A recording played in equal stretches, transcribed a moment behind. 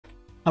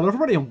Hello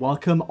everybody and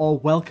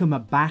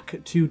welcome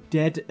back to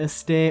Dead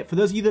Estate. For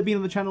those of you that have been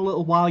on the channel a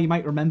little while, you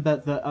might remember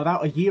that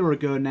about a year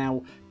ago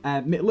now,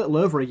 a little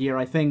over a year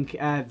I think,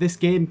 this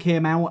game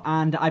came out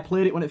and I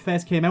played it when it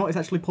first came out. It's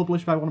actually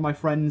published by one of my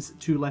friends,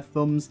 Two Left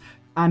Thumbs.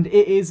 And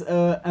it is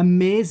an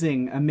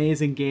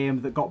amazing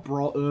game that got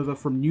brought over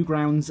from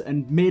Newgrounds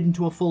and made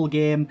into a full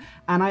game.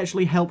 And I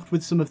actually helped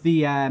with some of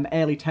the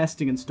early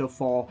testing and stuff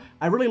for.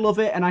 I really love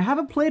it, and I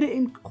haven't played it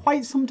in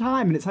quite some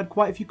time, and it's had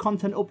quite a few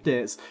content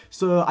updates.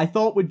 So I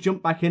thought we'd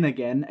jump back in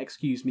again.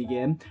 Excuse me,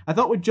 game. I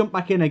thought we'd jump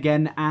back in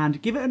again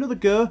and give it another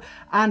go.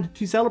 And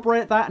to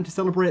celebrate that, and to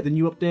celebrate the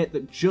new update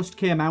that just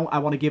came out, I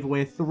want to give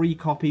away 3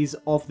 copies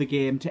of the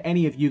game to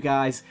any of you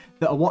guys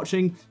that are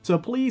watching. So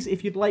please,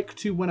 if you'd like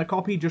to win a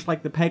copy, just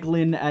like the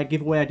Peglin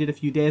giveaway I did a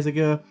few days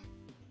ago,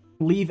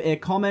 leave a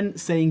comment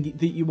saying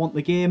that you want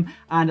the game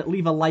and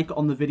leave a like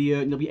on the video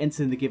and you'll be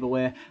entered in the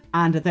giveaway.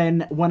 And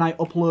then when I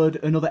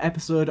upload another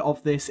episode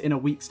of this in a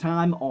week's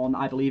time, on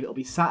I believe it'll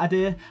be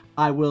Saturday,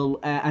 I will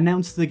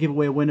announce the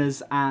giveaway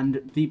winners,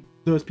 and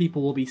those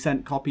people will be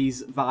sent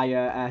copies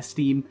via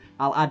Steam.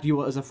 I'll add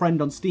you as a friend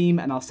on Steam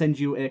and I'll send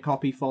you a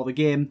copy for the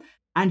game.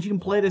 And you can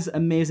play this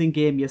amazing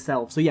game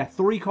yourself. So yeah,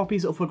 3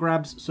 copies up for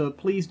grabs, so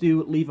please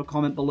do leave a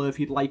comment below if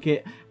you'd like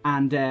it,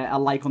 and a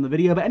like on the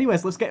video. But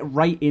anyways, let's get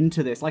right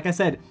into this. Like I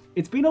said,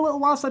 it's been a little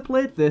while since I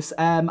played this.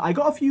 I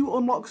got a few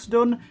unlocks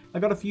done, I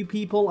got a few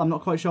people. I'm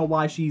not quite sure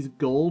why she's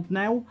gold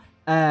now.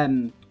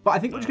 But I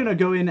think we're just going to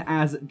go in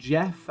as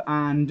Jeff,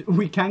 and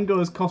we can go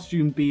as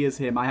costume B as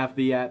him. I have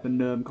the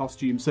gnome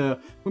costume, so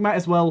we might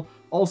as well.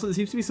 Also, there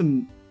seems to be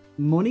some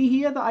money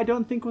here that I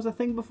don't think was a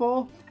thing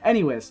before.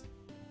 Anyways,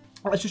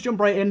 let's just jump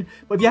right in.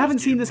 But if you haven't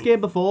seen this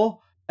game before,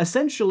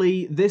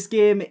 essentially this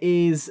game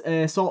is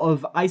a sort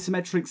of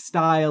isometric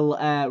style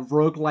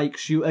roguelike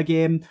shooter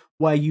game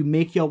where you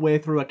make your way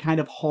through a kind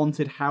of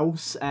haunted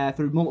house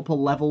through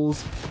multiple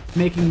levels,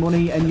 making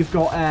money, and you've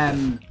got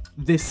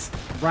this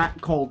rat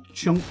called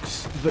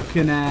Chunks that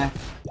can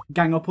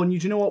gang up on you.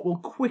 Do you know what? We'll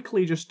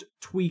quickly just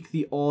tweak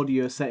the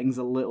audio settings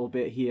a little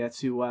bit here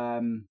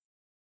to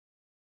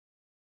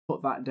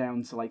put that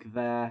down to like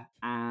there,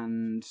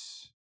 and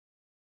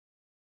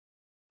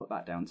put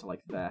that down to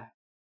like there.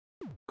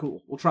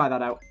 Cool, we'll try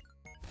that out.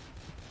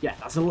 Yeah,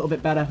 that's a little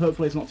bit better.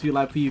 Hopefully it's not too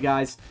loud for you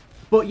guys.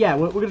 But yeah,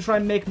 we're going to try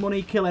and make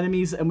money, kill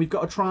enemies, and we've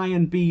got to try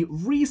and be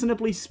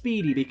reasonably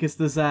speedy because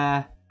there's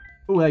oh,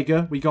 there you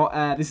go. We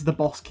got this is the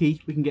boss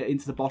key. We can get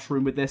into the boss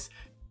room with this.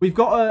 We've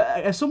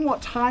got a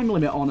somewhat time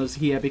limit on us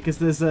here because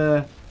there's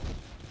a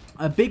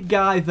big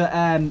guy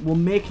that will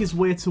make his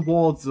way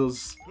towards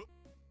us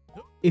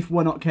if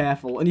we're not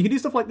careful. And you can do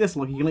stuff like this,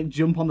 look, you can like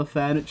jump on the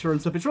furniture and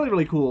stuff. It's really,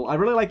 really cool. I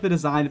really like the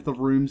design of the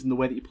rooms and the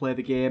way that you play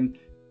the game.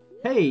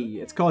 Hey,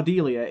 it's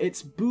Cordelia.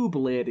 It's Boob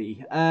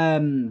Lady.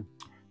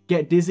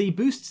 Get dizzy,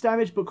 boosts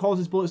damage but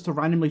causes bullets to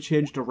randomly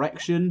change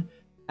direction.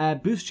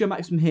 Boosts your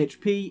maximum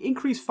HP,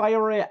 increase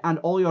fire rate, and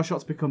all your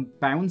shots become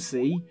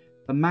bouncy.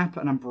 The map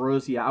and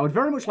ambrosia. I would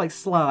very much like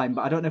slime,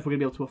 but I don't know if we're going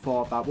to be able to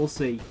afford that. We'll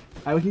see.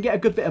 We can get a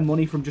good bit of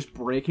money from just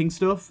breaking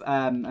stuff,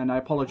 and I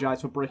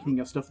apologise for breaking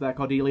your stuff there,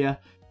 Cordelia.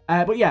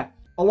 But yeah,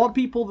 a lot of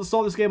people that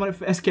saw this game when it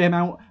first came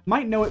out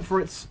might know it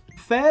for its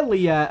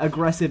fairly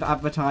aggressive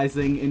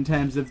advertising in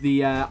terms of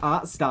the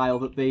art style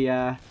that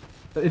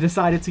they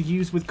decided to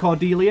use with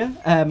Cordelia.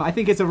 I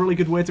think it's a really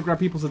good way to grab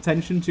people's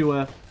attention to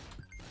a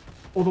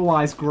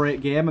otherwise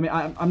great game. I mean,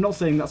 I'm not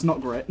saying that's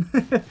not great,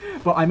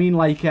 but I mean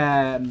like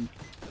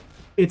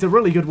it's a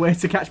really good way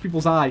to catch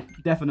people's eye,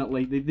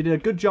 definitely. They did a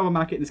good job of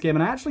marketing this game,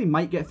 and I actually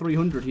might get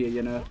 300 here,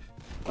 you know.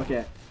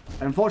 Okay,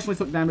 I unfortunately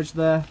took damage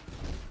there.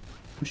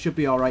 We should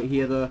be alright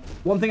here, though.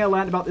 One thing I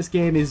learned about this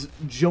game is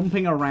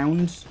jumping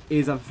around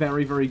is a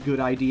very, very good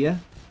idea.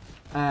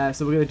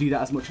 So we're going to do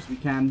that as much as we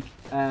can.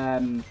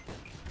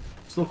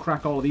 Still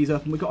crack all of these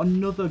open. We've got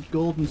another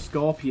golden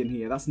scorpion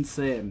here. That's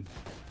insane.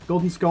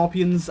 Golden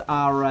scorpions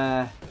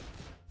are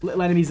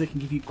little enemies that can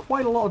give you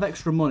quite a lot of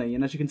extra money.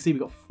 And as you can see, we've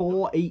got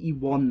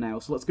 481 now.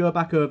 So let's go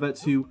back over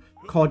to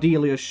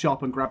Cordelia's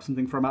shop and grab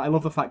something from it. I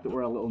love the fact that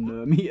we're a little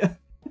gnome here.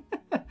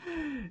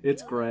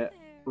 It's great.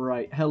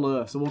 Right,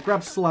 hello. So we'll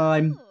grab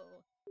slime.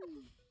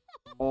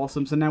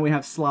 Awesome. So now we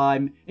have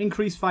slime.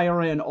 Increase fire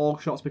rate and all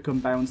shots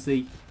become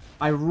bouncy.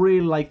 I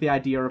really like the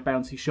idea of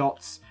bouncy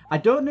shots. I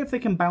don't know if they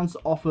can bounce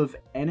off of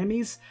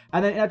enemies.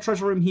 And then in our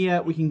treasure room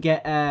here, we can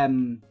get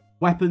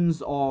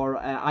weapons or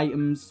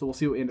items. So we'll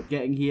see what we end up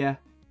getting here.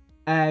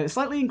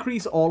 Slightly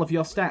increase all of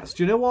your stats.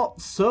 Do you know what?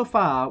 So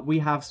far, we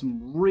have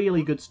some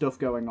really good stuff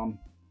going on.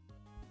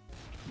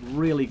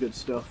 Really good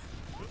stuff.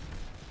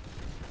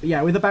 But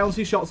yeah, with the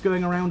bouncy shots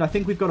going around, I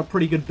think we've got a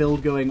pretty good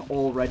build going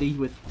already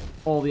with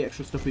all the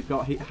extra stuff we've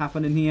got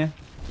happening here.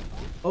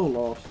 Oh,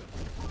 Lord.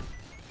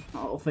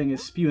 That little thing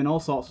is spewing all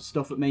sorts of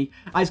stuff at me.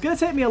 It's going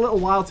to take me a little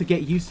while to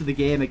get used to the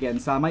game again,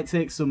 so I might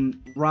take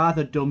some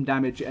rather dumb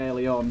damage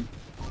early on.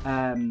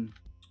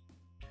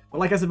 But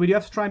like I said, we do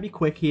have to try and be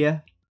quick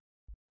here.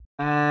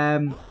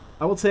 I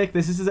will take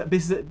this. This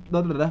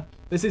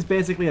is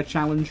basically a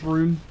challenge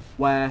room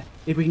where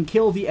if we can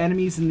kill the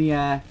enemies in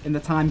the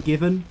time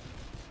given,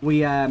 we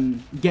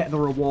get the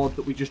reward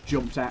that we just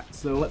jumped at.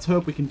 So let's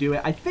hope we can do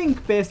it. I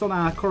think based on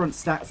our current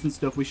stats and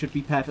stuff, we should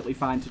be perfectly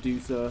fine to do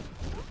so.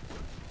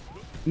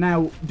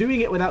 Now,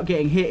 doing it without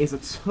getting hit is a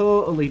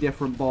totally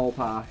different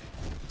ballpark.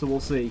 So we'll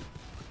see.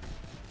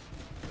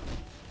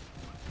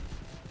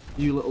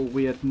 You little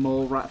weird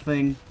mole rat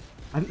thing.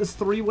 I think there's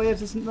 3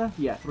 waves, isn't there?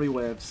 Yeah, 3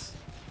 waves.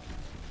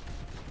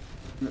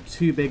 We've got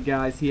 2 big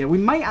guys here. We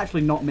might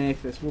actually not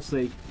make this. We'll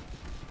see.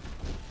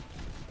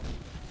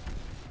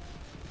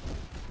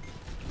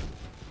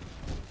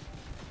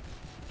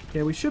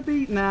 Okay, we should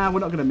be... Nah,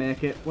 we're not going to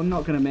make it. We're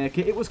not going to make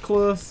it. It was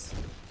close.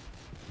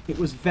 It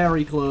was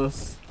very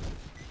close.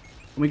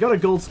 And we got a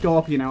gold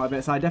scorpion out of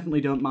it, so I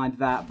definitely don't mind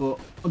that. But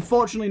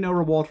unfortunately, no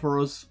reward for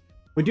us.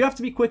 We do have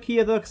to be quick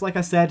here, though, because like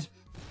I said,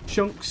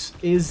 Chunks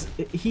is...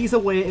 He's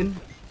awaiting.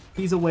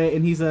 He's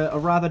awaiting. He's a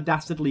rather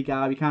dastardly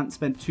guy. We can't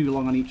spend too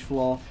long on each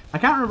floor. I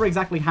can't remember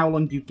exactly how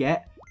long you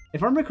get.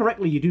 If I remember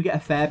correctly, you do get a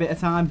fair bit of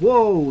time.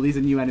 Whoa, these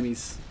are new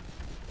enemies.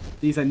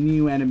 These are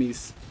new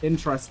enemies.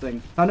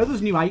 Interesting. I know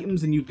there's new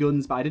items and new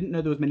guns, but I didn't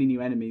know there was many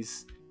new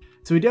enemies.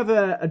 So we do have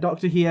a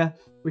doctor here.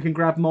 We can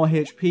grab more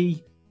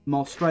HP,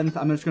 more strength.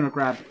 I'm just going to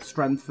grab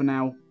strength for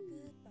now.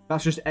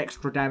 That's just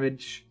extra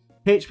damage.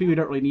 HP we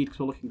don't really need because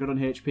we're looking good on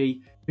HP.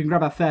 We can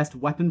grab our first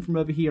weapon from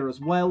over here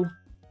as well.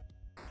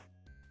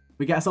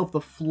 We get ourselves the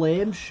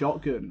flame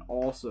shotgun.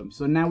 Awesome.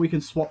 So now we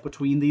can swap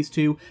between these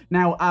two.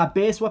 Now, our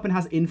base weapon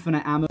has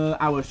infinite ammo.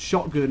 Our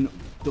shotgun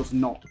does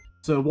not.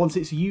 So once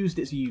it's used,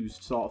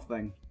 sort of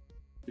thing.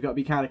 We've got to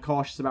be kind of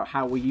cautious about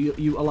how we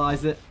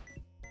utilize it.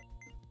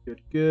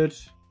 Good, good.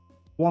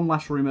 One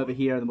last room over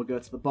here, and then we'll go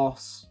to the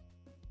boss.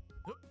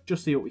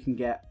 Just see what we can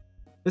get.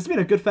 This has been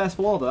a good first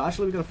floor, though.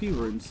 Actually, we've got a few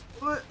rooms.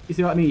 You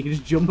see what I mean? You can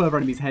just jump over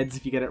enemies' heads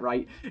if you get it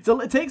right. So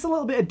it takes a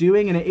little bit of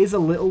doing, and it is a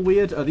little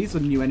weird. Oh, these are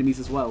new enemies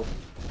as well.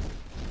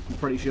 I'm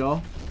pretty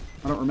sure.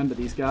 I don't remember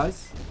these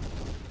guys.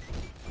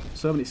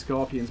 So many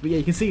scorpions. But yeah,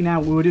 you can see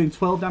now we were doing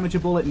 12 damage a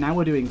bullet. Now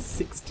we're doing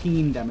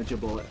 16 damage a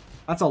bullet.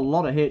 That's a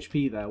lot of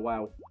HP there.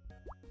 Wow.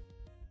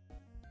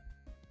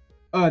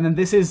 Oh, and then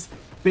this is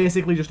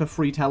basically just a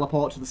free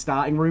teleport to the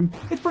starting room.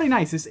 It's pretty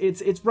nice.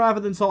 It's rather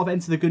than sort of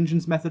enter the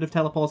Gungeons method of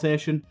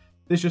teleportation,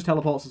 this just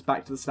teleports us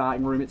back to the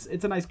starting room. It's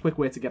a nice quick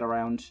way to get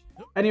around.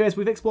 Anyways,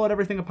 we've explored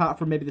everything apart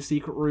from maybe the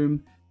secret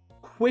room.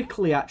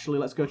 Quickly, actually,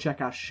 let's go check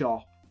our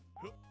shop.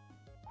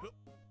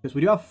 Because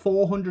we do have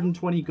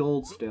 420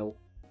 gold still.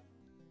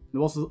 There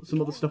was some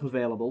other stuff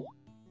available.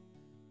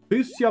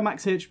 Boosts your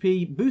max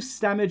HP, boosts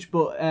damage,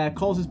 but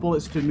causes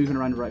bullets to move in a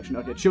random direction.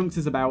 Okay, Chunks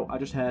is about. I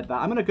just heard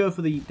that. I'm going to go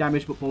for the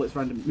damage, but bullets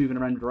move in a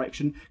random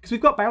direction. Because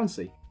we've got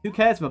bouncy. Who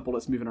cares if our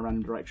bullets move in a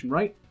random direction,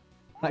 right?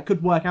 That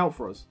could work out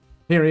for us.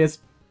 Here he is.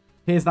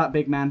 Here's that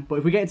big man. But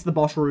if we get into the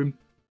boss room,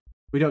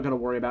 we don't got to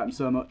worry about him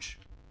so much.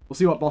 We'll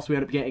see what boss we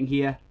end up getting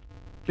here.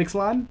 Big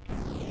slime?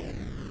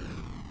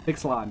 Big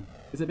slime.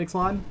 Is it big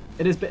slime?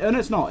 It is. Oh no,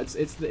 it's not.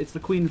 It's the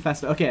Queen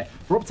Festa. Okay,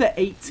 we're up to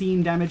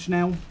 18 damage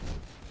now.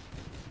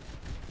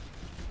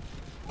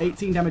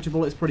 18 damage a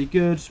bullet is pretty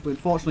good. We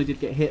unfortunately did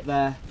get hit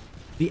there.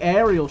 The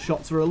aerial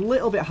shots are a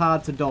little bit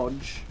hard to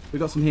dodge.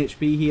 We've got some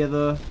HP here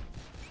though.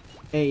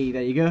 Hey,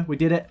 there you go. We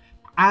did it.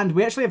 And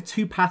we actually have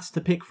 2 paths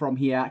to pick from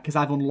here because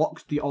I've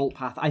unlocked the alt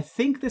path. I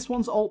think this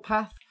one's alt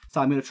path, so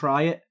I'm going to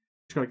try it.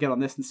 Just got to get on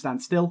this and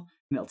stand still,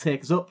 and it'll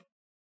take us up.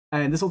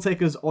 And this will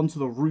take us onto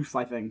the roof,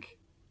 I think,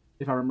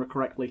 if I remember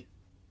correctly.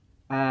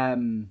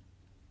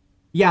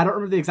 Yeah, I don't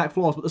remember the exact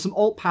floors, but there's some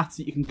alt paths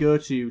that you can go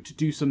to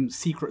do some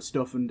secret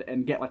stuff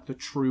and get, like, the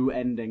true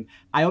ending.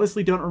 I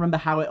honestly don't remember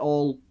how it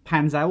all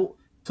pans out,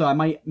 so I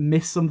might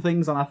miss some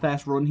things on our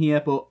first run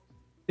here, but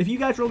if you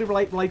guys really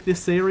like this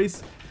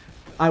series,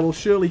 I will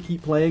surely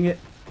keep playing it.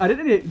 I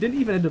didn't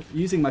even end up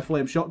using my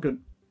flame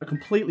shotgun. I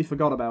completely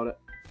forgot about it.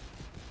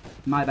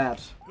 My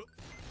bad.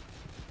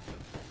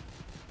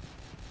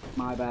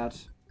 My bad.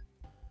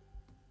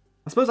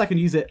 I suppose I can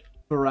use it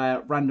for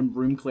random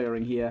room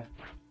clearing here.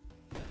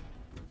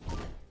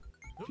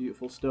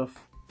 Beautiful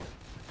stuff.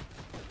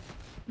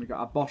 We got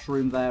our boss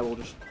room there. We'll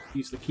just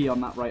use the key on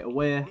that right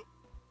away.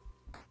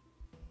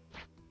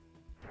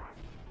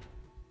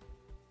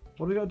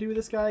 What do we got to do with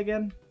this guy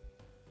again?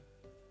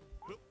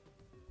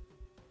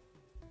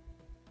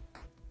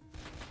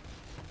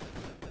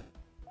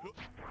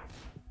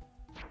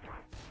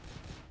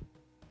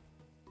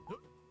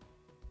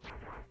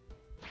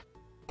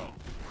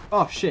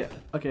 Oh shit.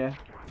 Okay.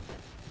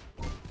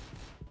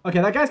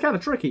 Okay, that guy's kind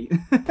of tricky.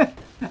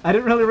 I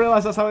didn't really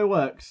realize that's how it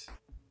works.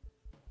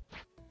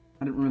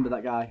 I didn't remember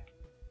that guy.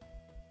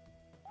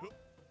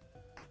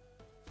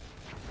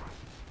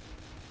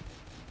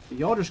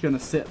 You're just going to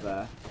sit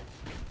there.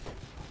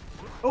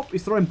 Oh,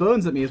 he's throwing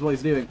bones at me is what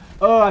he's doing.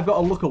 Oh, I've got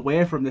to look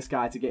away from this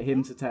guy to get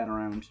him to turn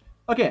around.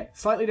 Okay,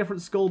 slightly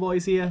different skull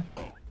boys here.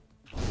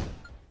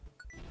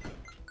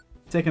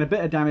 Taking a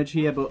bit of damage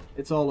here, but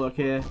it's all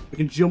okay. We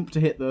can jump to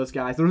hit those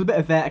guys. There is a bit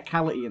of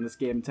verticality in this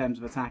game in terms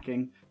of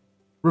attacking.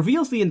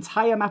 Reveals the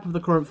entire map of the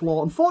current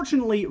floor.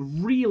 Unfortunately,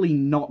 really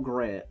not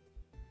great.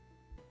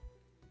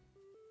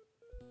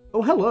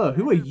 Oh, hello.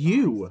 Who are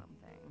you?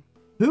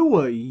 Who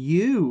are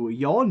you?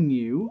 You're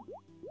new.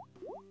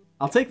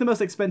 I'll take the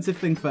most expensive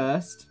thing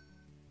first.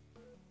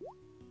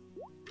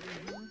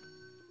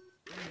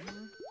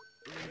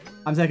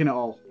 I'm taking it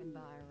all.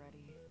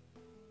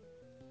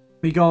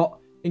 We got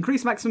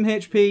increased maximum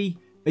HP,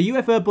 a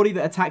UFO buddy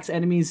that attacks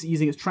enemies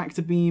using its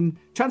tractor beam,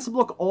 chance to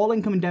block all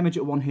incoming damage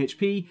at 1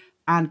 HP,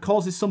 and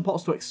causes some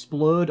pots to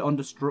explode on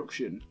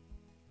destruction.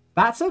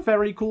 That's a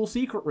very cool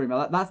secret room.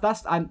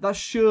 That's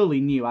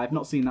surely new. I've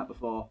not seen that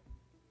before.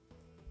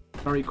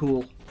 Very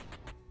cool.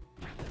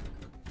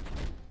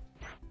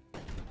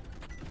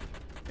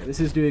 Okay, this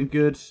is doing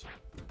good.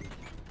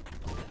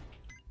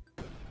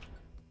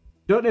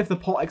 Don't know if the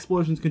pot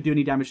explosions can do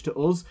any damage to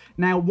us.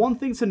 Now, one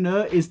thing to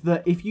note is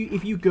that if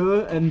you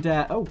go and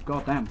oh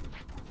god damn.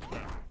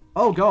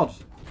 Oh god.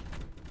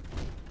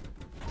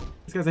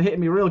 These guys are hitting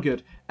me real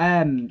good.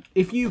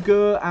 If you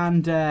go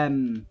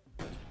and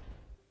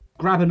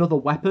grab another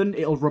weapon,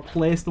 it'll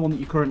replace the one that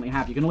you currently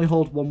have. You can only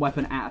hold one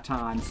weapon at a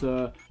time,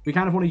 so we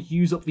kind of want to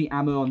use up the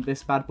ammo on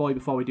this bad boy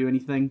before we do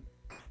anything.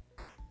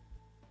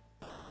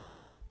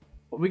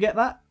 What, we get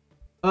that?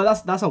 Oh,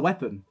 that's a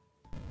weapon.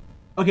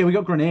 Okay, we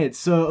got grenades.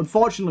 So,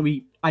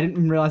 unfortunately, I didn't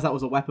even realize that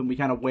was a weapon. We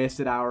kind of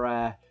wasted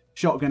our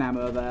shotgun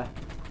ammo there.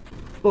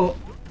 But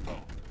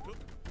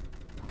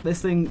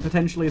this thing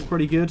potentially is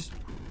pretty good.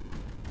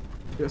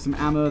 Got some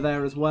ammo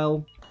there as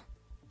well.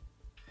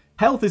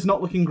 Health is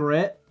not looking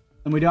great.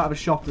 And we don't have a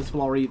shopper's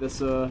floor either,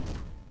 so...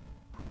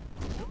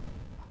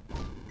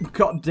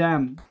 God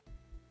damn.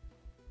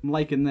 I'm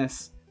liking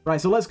this. Right,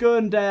 so let's go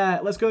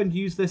and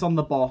use this on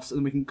the boss,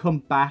 and we can come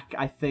back,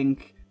 I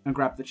think, and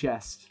grab the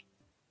chest.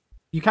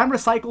 You can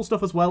recycle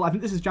stuff as well. I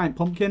think this is Giant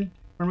Pumpkin, if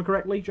I remember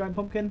correctly. Giant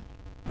Pumpkin.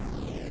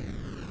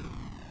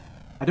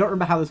 I don't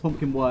remember how this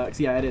pumpkin works.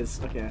 Yeah, it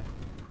is. Okay.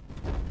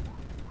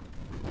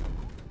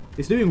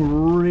 It's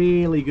doing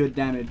really good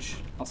damage.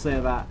 I'll say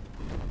that.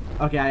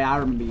 Okay, I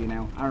remember you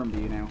now. I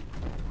remember you now.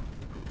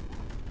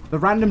 The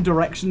random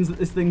directions that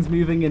this thing's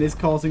moving in is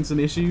causing some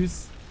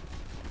issues.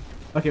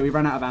 Okay, we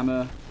ran out of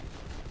ammo.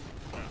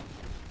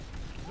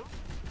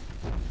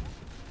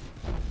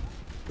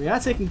 We are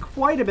taking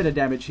quite a bit of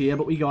damage here,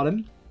 but we got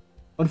him.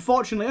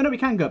 Unfortunately... Oh, no, we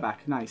can go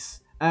back.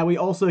 Nice. We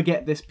also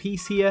get this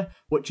piece here,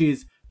 which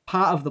is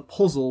part of the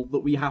puzzle that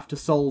we have to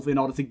solve in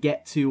order to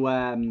get to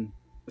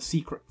the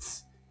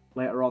secrets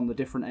later on, the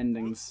different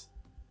endings.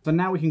 So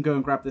now we can go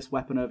and grab this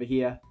weapon over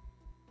here.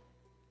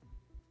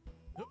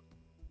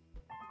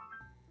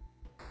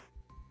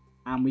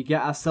 And we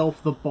get ourselves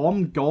the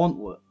bomb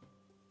gauntlet.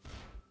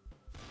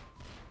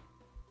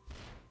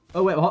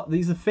 Oh, wait, what?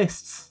 These are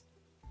fists.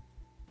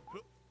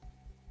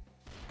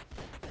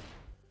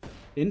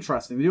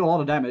 Interesting. They do a lot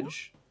of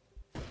damage.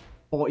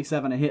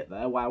 47 a hit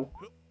there. Wow.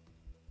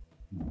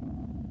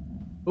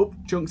 Oh,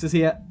 Chunks is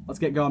here. Let's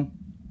get going.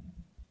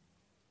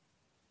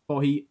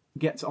 Before he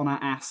gets on our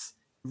ass.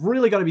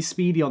 Really got to be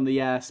speedy on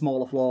the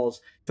smaller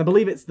floors. I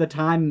believe it's the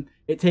time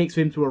it takes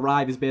for him to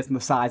arrive is based on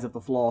the size of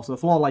the floor. So a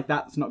floor like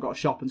that's not got a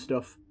shop and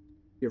stuff.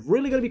 You're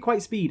really going to be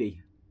quite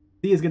speedy.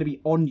 He is going to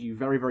be on you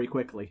very, very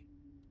quickly.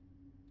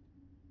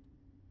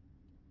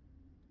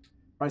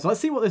 Right, so let's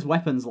see what this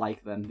weapon's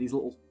like then. These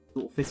little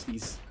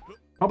fisties.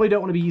 Probably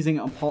don't want to be using it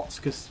on pots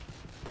because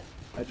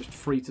they're just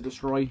free to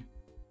destroy.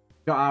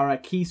 Got our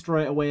key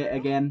straight away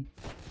again.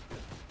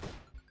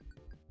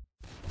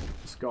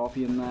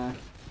 Scorpion there.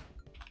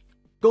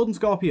 Golden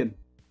Scorpion.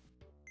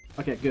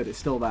 Okay, good. It's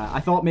still there. I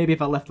thought maybe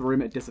if I left the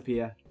room it'd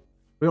disappear.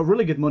 We got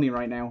really good money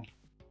right now.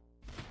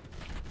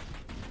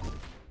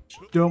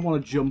 Don't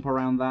want to jump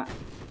around that.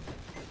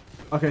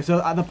 Okay, so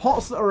the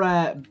pots that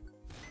are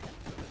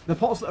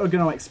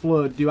going to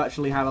explode do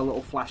actually have a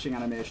little flashing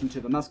animation to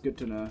them. That's good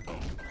to know.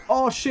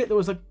 Oh shit! There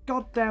was a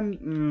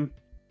goddamn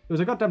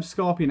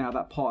scorpion out of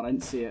that pot. And I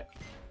didn't see it.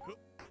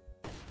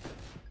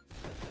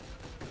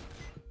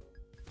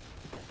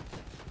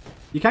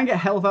 You can get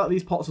health out of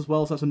these pots as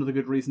well, so that's another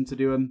good reason to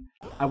do them.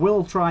 I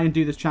will try and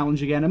do this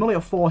challenge again. I'm only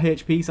at 4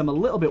 HP, so I'm a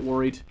little bit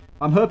worried.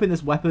 I'm hoping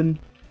this weapon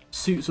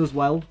suits us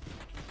well.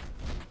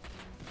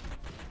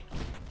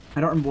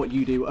 I don't remember what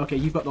you do. Okay,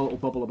 you've got the little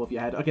bubble above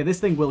your head. Okay, this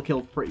thing will kill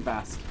pretty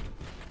fast.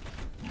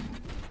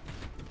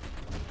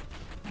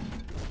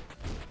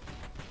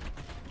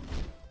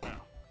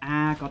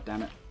 Ah, god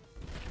damn it.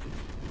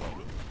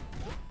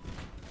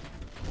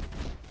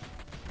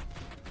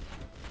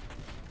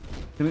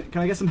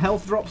 Can I get some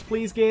health drops,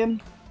 please, game?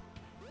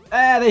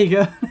 Ah, there you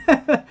go.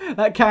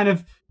 That kind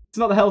of... It's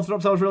not the health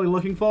drops I was really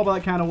looking for, but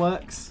that kind of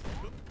works.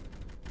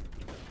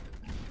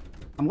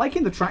 I'm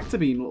liking the tractor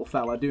beam, little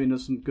fella, doing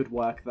some good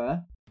work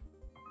there.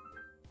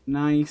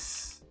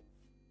 Nice.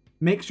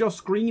 Makes your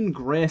screen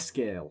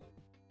grayscale.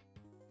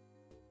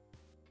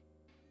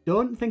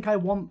 Don't think I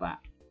want that.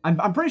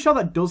 I'm pretty sure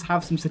that does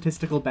have some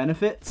statistical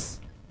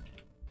benefits.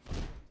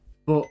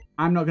 But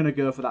I'm not going to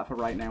go for that for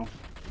right now.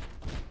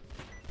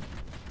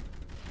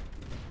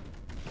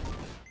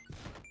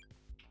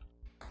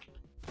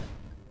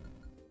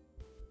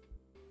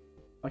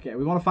 Okay,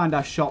 we want to find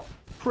our shop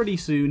pretty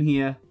soon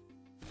here.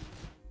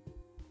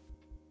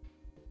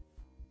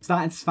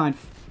 Starting to find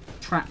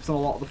traps on a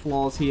lot of the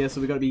floors here,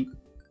 so we've got to be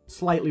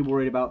slightly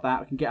worried about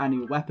that. We can get our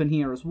new weapon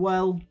here as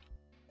well.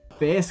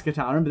 base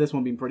katana. I remember this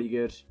one being pretty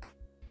good.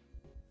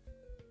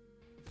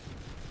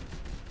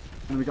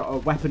 And we got a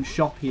weapon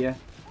shop here.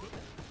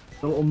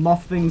 The little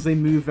moth things, they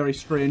move very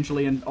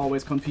strangely and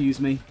always confuse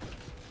me.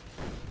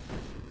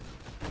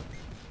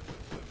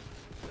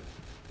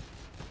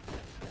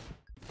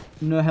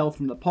 No health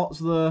from the pots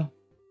though.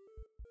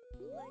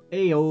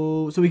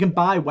 Ayo. So we can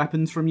buy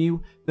weapons from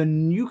you. The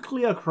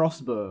nuclear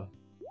crossbow.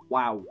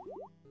 Wow.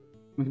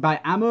 We can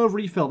buy ammo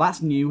refill.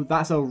 That's new.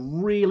 That's a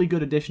really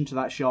good addition to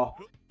that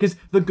shop. Because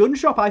the gun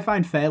shop I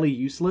find fairly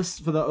useless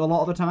for a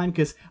lot of the time.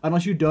 Because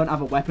unless you don't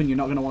have a weapon, you're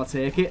not going to want to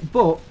take it.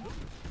 But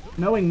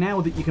knowing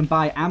now that you can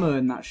buy ammo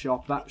in that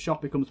shop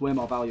becomes way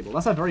more valuable.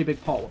 That's a very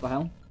big pot. What the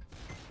hell?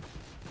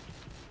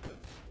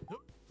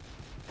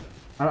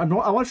 I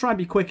want to try and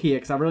be quick here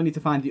because I really need to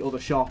find the other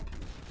shop.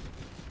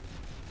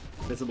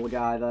 Visible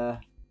guy there.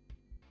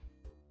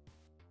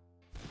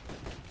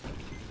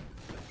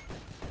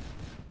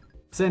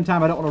 Same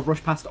time, I don't want to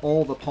rush past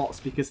all the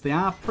pots because they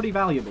are pretty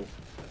valuable.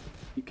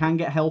 You can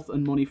get health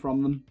and money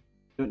from them.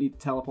 Don't need to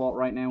teleport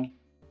right now.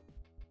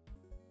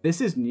 This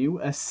is new.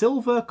 A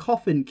silver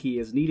coffin key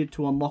is needed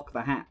to unlock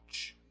the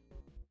hatch.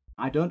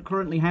 I don't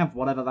currently have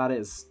whatever that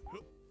is.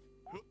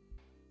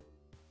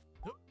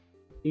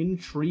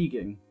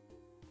 Intriguing.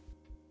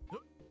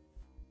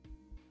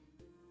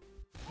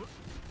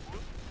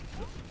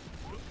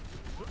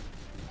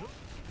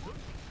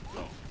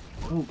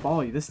 Oh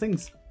boy, this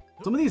thing's...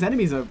 Some of these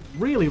enemies are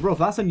really rough.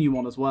 That's a new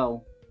one as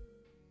well.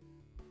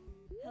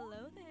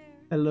 Hello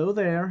there. Hello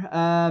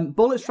there.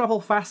 Bullets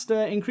travel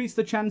faster. Increase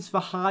the chance for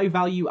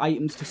high-value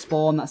items to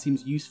spawn. That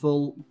seems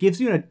useful. Gives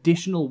you an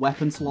additional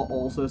weapon slot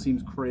also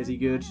seems crazy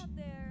good.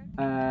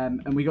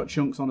 And we got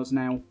chunks on us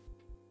now.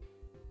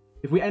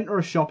 If we enter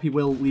a shop, he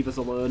will leave us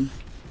alone.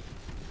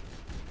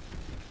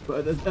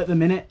 But at the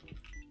minute,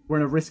 we're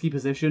in a risky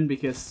position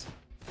because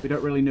we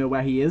don't really know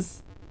where he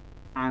is.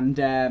 And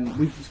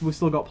we've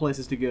still got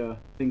places to go,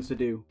 things to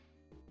do.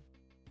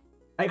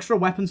 Extra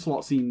weapon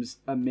slot seems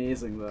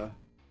amazing, though.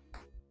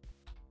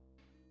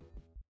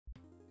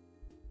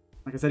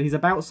 Like I said, he's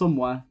about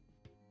somewhere.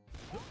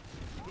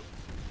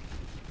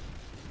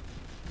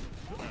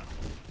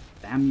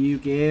 Damn you,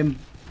 game.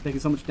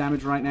 Taking so much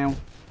damage right now.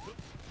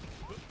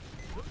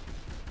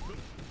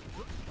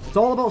 It's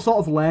all about sort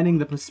of learning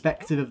the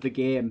perspective of the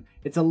game.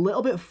 It's a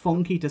little bit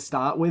funky to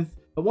start with.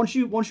 But once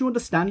you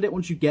understand it,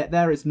 once you get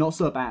there, it's not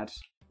so bad.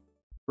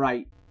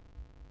 Right.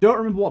 Don't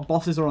remember what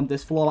bosses are on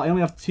this floor. I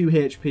only have 2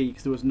 HP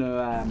because there was no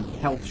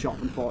health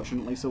shop,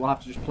 unfortunately. So we'll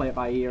have to just play it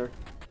by ear.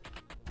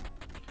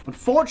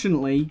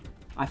 Unfortunately,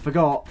 I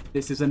forgot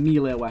this is a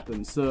melee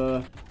weapon.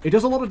 So it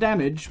does a lot of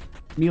damage.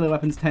 Melee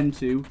weapons tend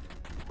to.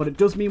 But it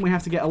does mean we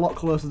have to get a lot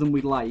closer than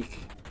we'd like.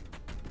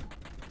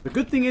 The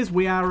good thing is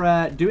we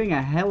are doing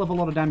a hell of a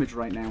lot of damage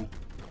right now.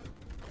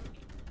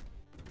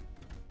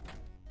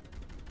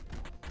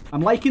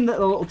 I'm liking that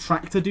the little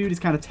tractor dude is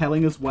kind of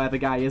telling us where the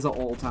guy is at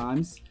all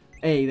times.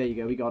 Hey, there you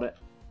go, we got it.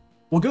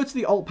 We'll go to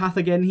the alt path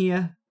again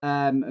here,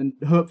 and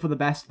hope for the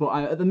best,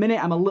 but at the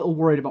minute I'm a little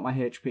worried about my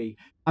HP.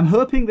 I'm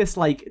hoping this,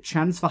 like,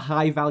 chance for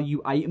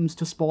high-value items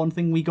to spawn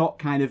thing we got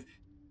kind of...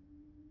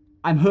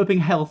 I'm hoping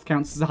health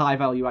counts as a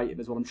high-value item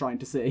is what I'm trying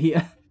to say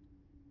here.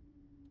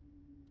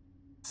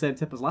 Same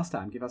tip as last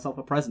time, give yourself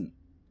a present.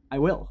 I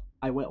will.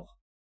 I will.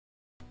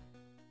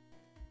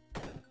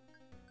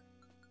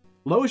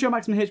 Lowers your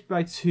maximum HP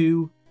by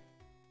 2.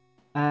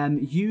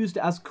 Used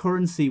as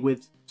currency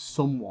with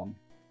someone.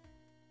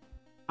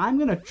 I'm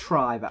going to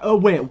try that. Oh,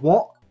 wait,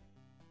 what?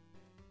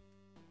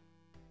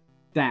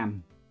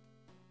 Damn.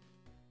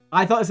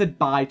 I thought it said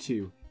buy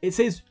 2. It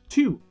says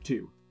 2.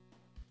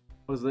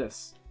 What is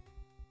this?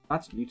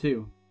 That's new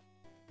too.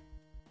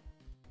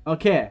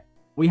 Okay.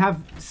 We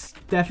have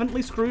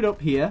definitely screwed up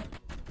here.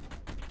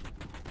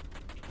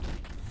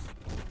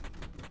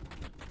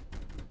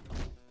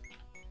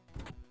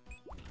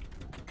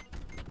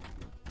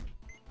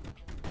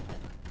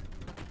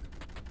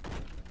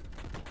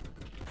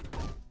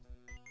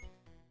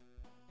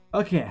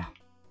 Okay.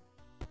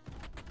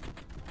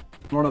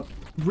 We're on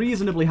a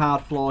reasonably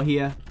hard floor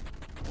here.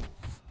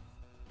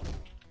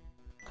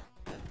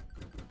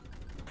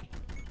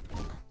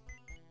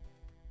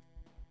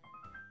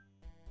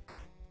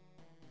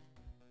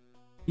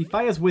 He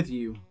fires with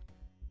you.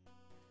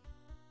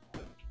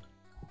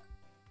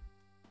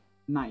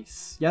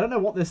 Nice. Yeah, I don't know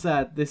what this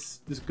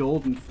this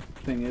golden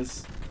thing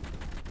is.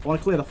 I want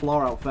to clear the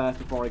floor out first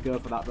before I go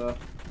for that, though.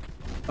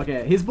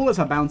 Okay, his bullets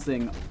are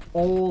bouncing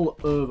all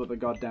over the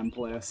goddamn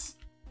place.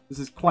 This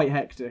is quite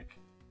hectic.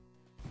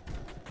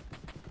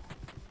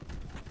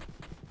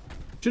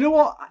 Do you know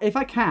what? If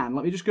I can,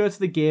 let me just go to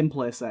the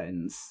gameplay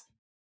settings.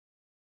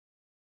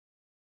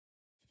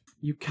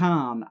 You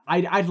can.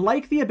 I'd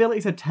like the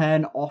ability to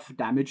turn off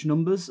damage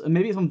numbers. And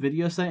maybe it's on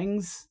video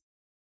settings.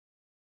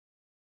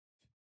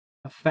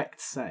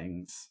 Effect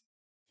settings.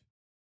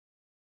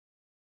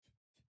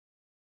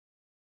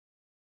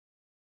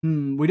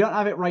 We don't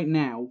have it right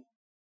now.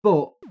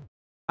 But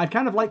I'd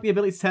kind of like the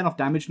ability to turn off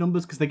damage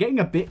numbers because they're getting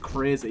a bit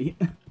crazy.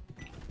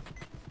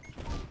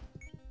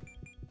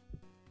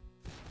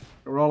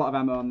 We're all out of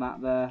ammo on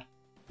that there.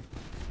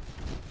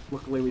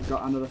 Luckily, we've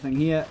got another thing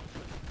here.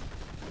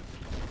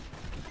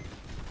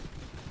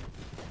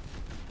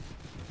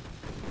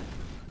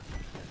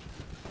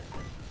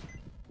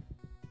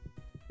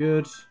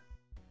 Good.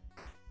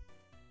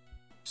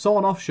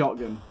 Sawn off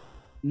shotgun.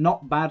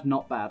 Not bad,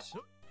 not bad.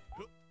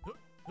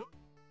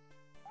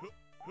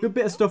 Good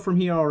bit of stuff from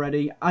here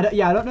already. I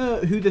don't know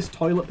who this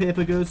toilet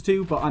paper goes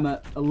to, but I'm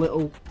a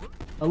little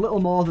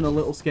more than a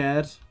little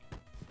scared.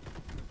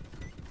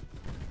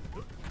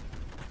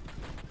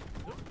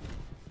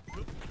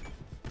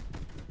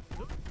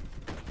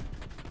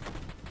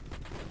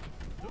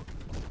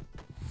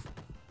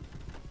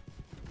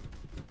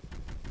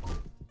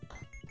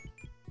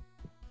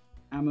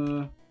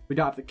 Ammo. We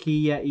don't have the key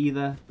yet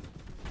either.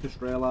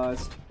 Just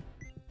realised.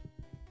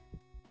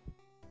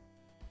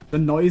 The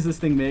noise this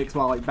thing makes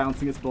while like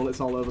bouncing its bullets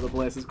all over the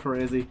place is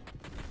crazy.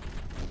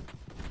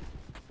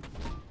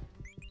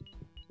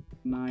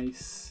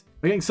 Nice.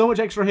 We're getting so much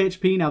extra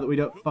HP now that we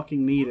don't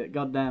fucking need it.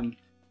 God damn.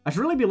 I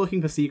should really be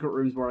looking for secret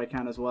rooms where I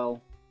can as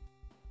well.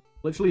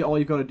 Literally all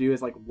you've got to do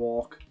is like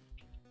walk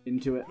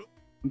into it.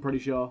 I'm pretty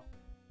sure.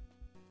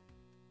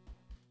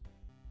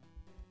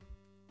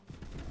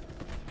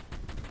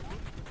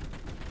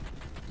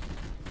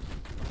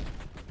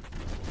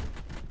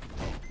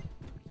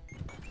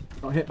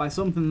 Got hit by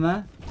something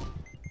there.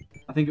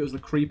 I think it was the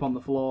creep on the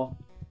floor.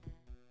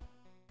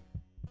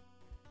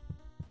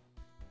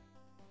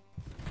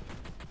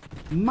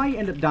 Might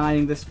end up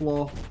dying this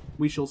floor.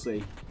 We shall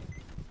see.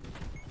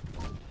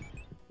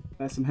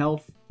 There's some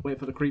health. Wait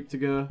for the creep to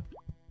go.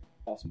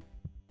 Awesome.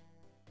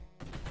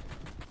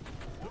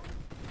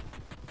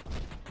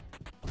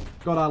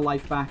 Got our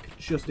life back,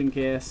 just in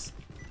case.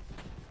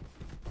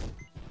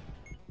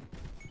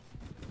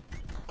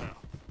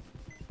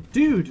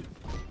 Dude!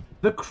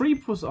 The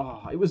creep was...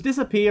 Oh, it was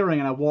disappearing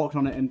and I walked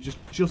on it and just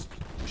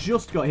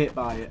got hit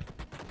by it.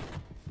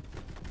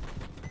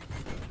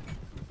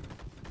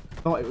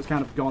 Thought it was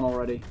kind of gone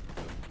already.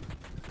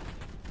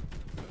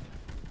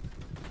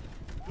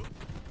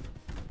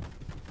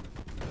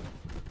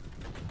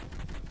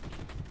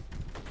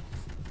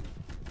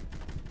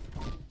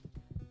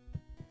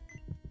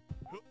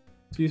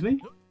 Excuse me?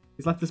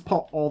 He's left this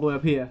pot all the way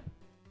up here.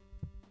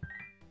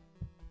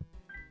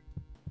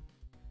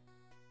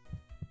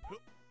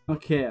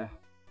 Okay.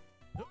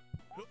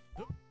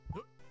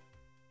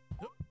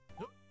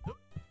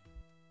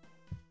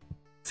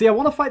 See, I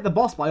want to fight the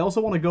boss, but I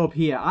also want to go up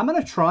here. I'm going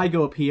to try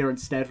go up here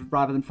instead,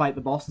 rather than fight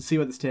the boss, and see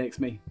where this takes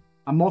me.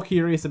 I'm more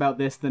curious about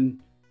this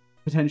than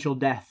potential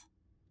death.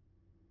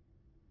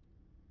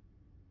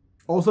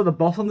 Also, the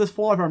boss on this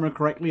floor, if I remember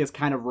correctly, is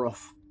kind of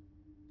rough.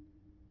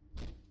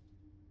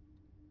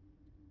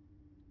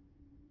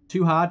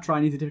 Too hard,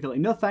 try easy difficulty.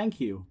 No, thank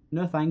you.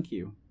 No, thank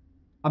you.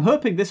 I'm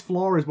hoping this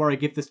floor is where I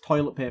give this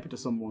toilet paper to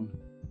someone.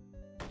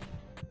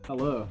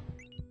 Hello.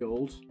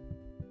 Gold.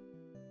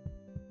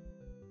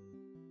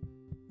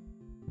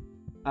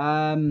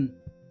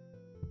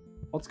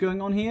 What's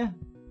going on here?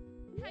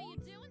 How you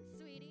doing,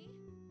 sweetie?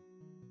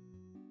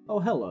 Oh,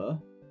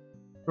 hello.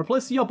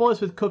 Replace your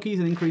bullets with cookies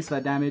and increase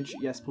their damage.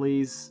 Yes,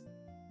 please.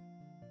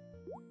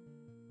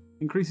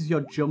 Increases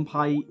your jump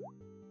height.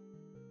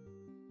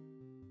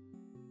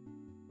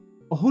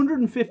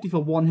 150 for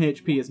 1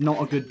 HP is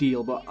not a good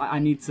deal, but I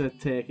need to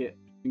take it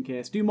in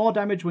case. Do more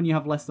damage when you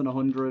have less than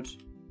 100.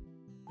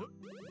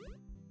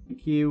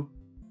 Thank you.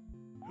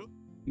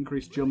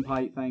 Increase jump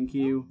height, thank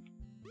you.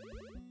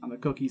 And the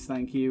cookies,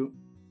 thank you.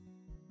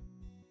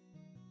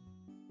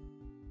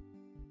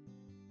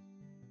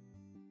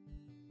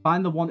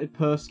 Find the wanted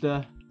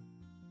poster.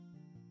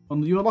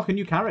 You unlock a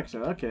new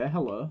character. Okay,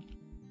 hello.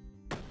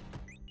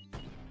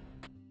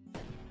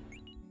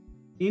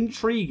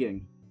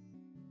 Intriguing.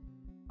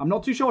 I'm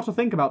not too sure what to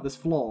think about this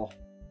floor.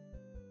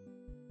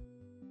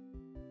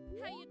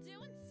 How you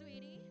doing,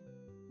 sweetie?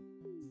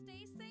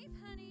 Stay safe,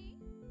 honey.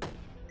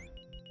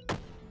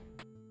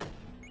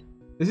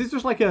 This is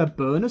just like a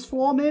bonus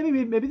floor,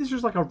 maybe? Maybe this is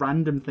just like a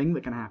random thing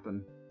that can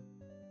happen.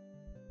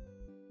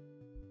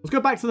 Let's go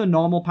back to the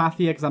normal path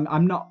here, because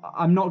I'm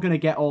not going to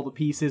get all the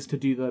pieces to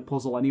do the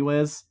puzzle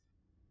anyways.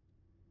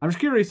 I'm just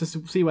curious to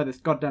see where this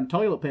goddamn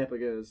toilet paper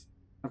goes.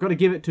 I've got to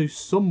give it to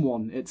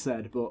someone, it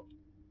said, but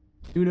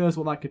who knows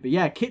what that could be.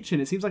 Yeah,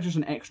 kitchen. It seems like just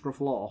an extra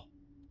floor.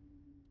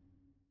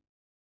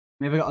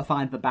 Maybe I've got to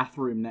find the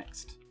bathroom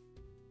next.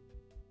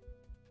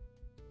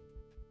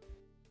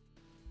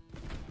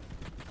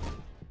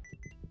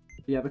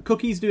 Yeah, the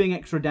cookies doing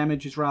extra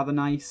damage is rather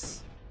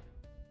nice.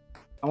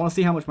 I want to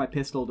see how much my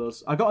pistol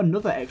does. I got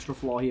another extra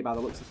floor here by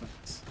the looks of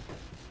things.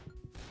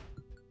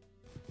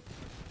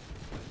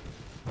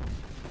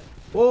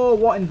 Whoa,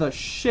 what in the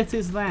shit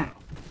is that?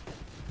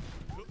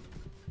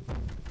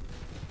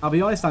 I'll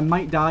be honest, I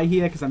might die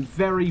here because I'm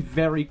very,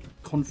 very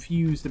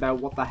confused about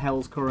what the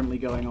hell's currently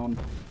going on.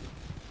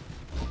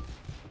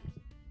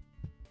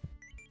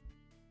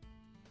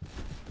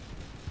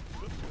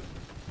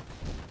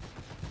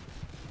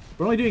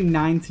 We're only doing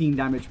 19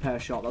 damage per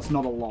shot. That's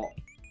not a lot.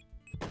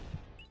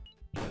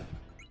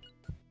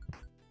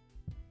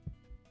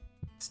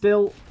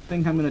 Still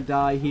think I'm going to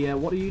die here.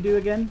 What do you do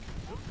again?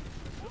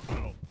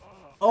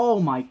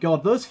 Oh my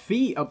god, those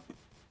feet are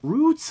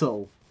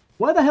brutal.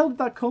 Where the hell did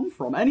that come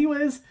from?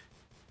 Anyways,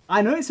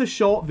 I know it's a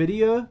short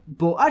video,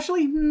 but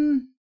actually,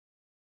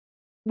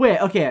 wait,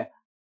 okay.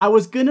 I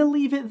was gonna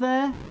leave it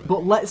there,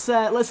 but let's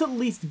at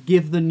least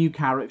give the new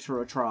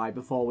character a try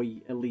before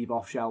we leave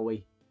off, shall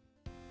we?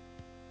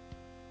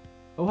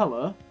 Oh,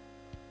 hello.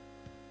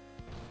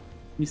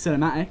 New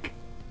cinematic.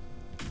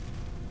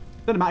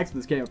 Cinematics in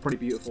this game are pretty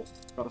beautiful,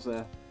 gotta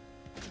say.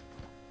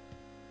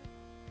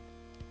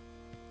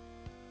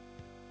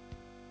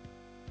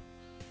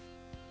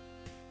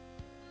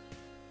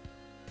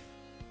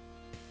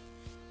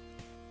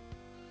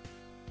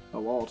 Oh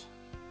lord.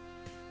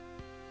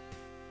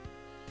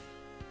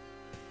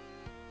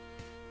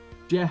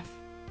 Jeff.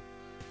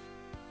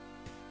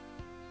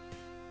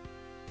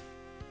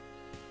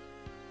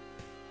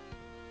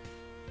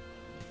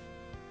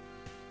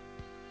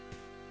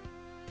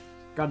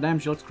 Goddamn,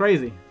 she looks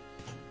crazy.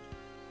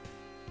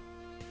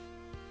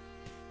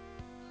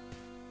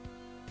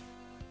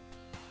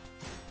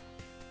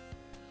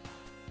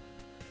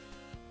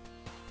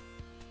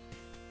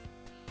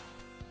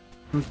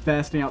 Who's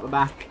bursting out the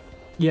back?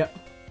 Yep.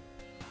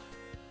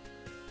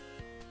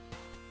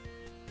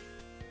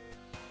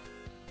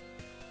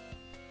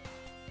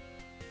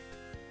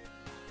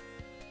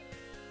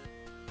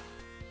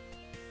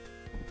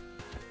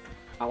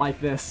 I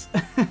like this.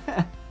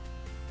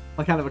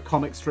 Like kind of a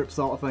comic strip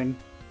sort of thing.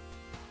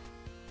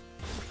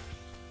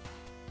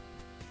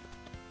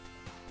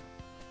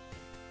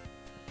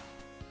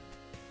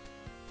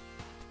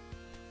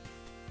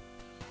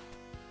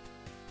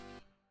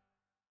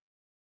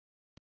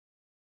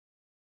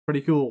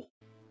 Pretty cool.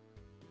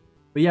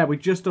 But yeah, we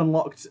just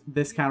unlocked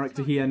this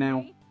character here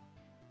now.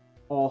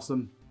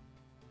 Awesome.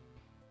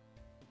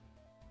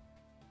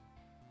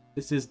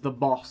 This is the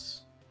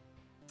boss.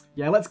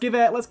 Yeah, let's give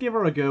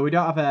her a go. We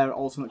don't have her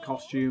alternate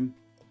costume.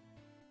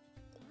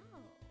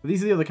 But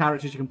these are the other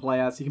characters you can play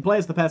as. You can play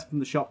as the person from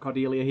the shop,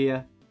 Cordelia,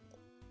 here.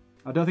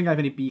 I don't think I have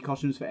any bee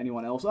costumes for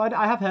anyone else.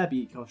 I have her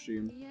bee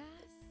costume. Yes.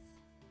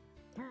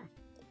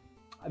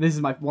 This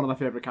is one of my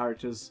favourite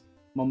characters,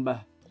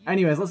 Mumba.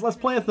 Anyways, let's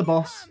play as the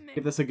boss.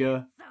 Give this a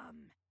go.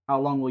 How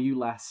long will you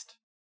last?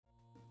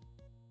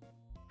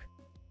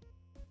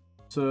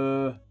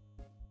 So...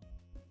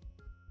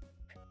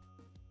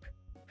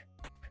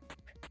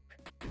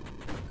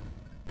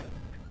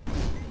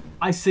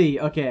 I see,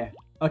 okay.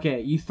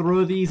 Okay, you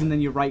throw these and then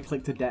you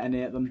right-click to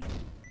detonate them.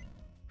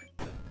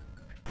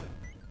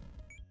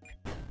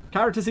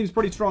 Character seems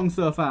pretty strong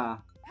so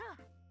far.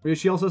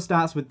 She also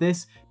starts with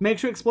this.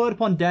 Makes you explode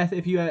upon death.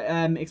 If your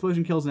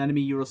explosion kills an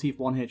enemy, you receive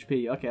 1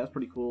 HP. Okay, that's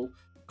pretty cool.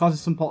 Causes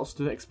some pots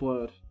to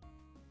explode.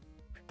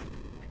 But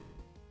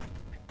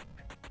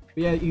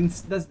yeah,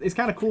 it's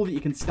kind of cool that you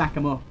can stack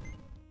them up.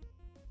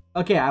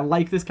 Okay, I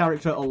like this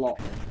character a lot.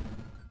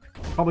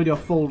 Probably do a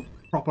full,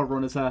 proper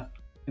run as her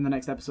in the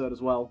next episode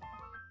as well.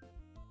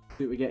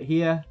 See what we get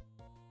here.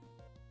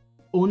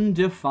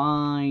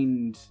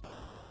 Undefined.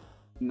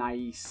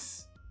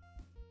 Nice.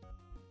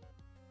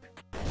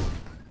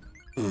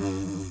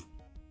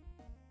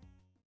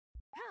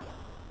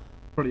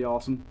 Pretty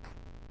awesome.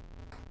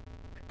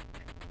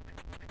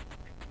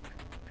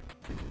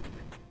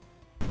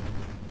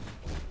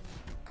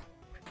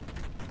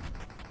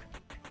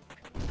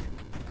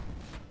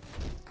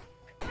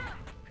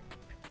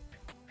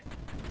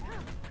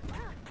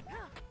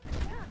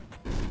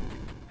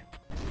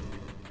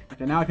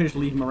 Okay, now I can just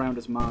leave them around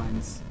as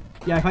mines.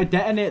 Yeah, if I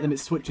detonate them, it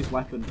switches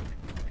weapon.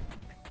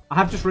 I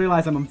have just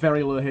realised I'm on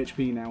very low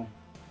HP now.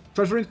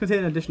 Treasure rooms contain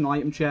an additional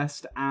item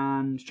chest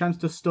and chance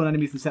to stun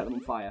enemies and set them on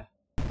fire.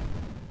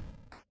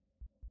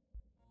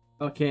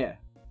 Okay.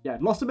 Yeah,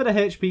 lost a bit of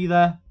HP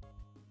there.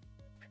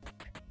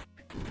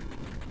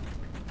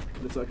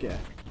 But it's okay.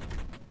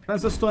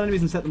 Chance to stun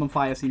enemies and set them on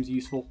fire seems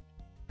useful.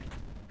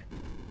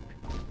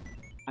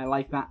 I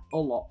like that a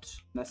lot.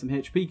 There's some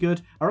HP,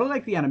 good. I really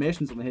like the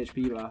animations on the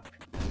HP bar.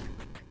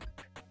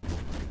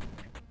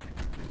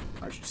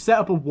 I should set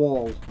up a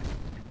wall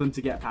for them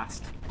to get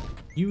past.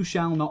 You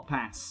shall not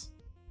pass.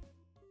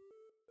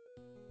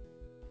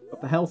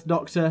 Got the health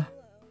doctor.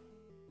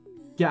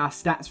 Get our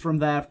stats from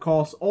there, of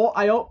course. Or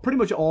I pretty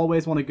much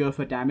always want to go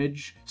for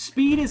damage.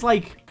 Speed is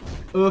like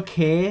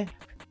okay,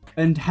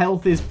 and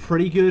health is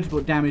pretty good,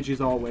 but damage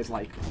is always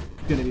like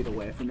gonna be the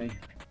way for me.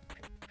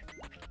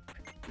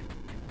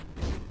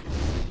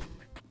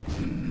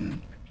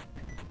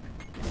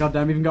 God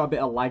damn, even got a bit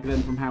of lag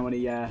then from how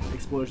many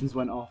explosions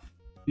went off.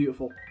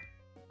 Beautiful.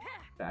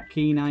 That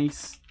key,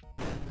 nice.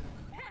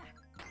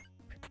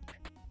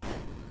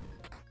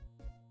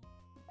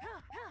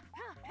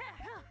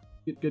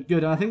 Good, good,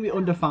 good. And I think the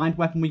undefined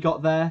weapon we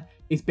got there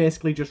is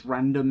basically just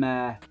random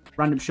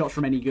shots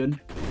from any gun.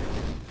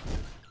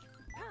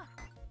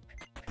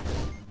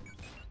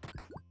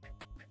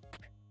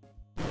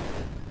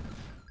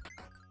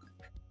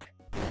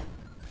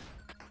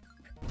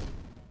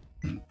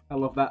 I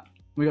love that.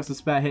 We got some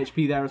spare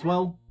HP there as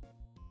well.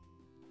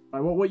 Right,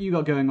 what you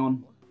got going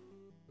on?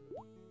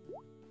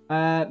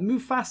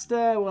 Move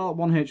faster, well,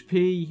 1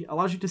 HP.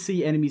 Allows you to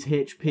see enemies'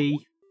 HP.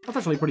 That's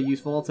actually pretty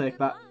useful, I'll take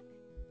that.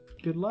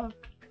 Good luck.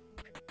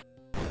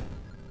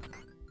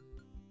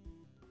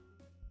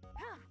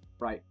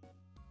 Right.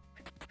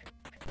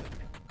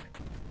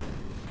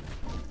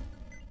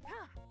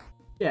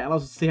 Yeah, it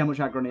allows us to see how much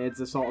our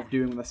grenades are sort of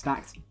doing when they're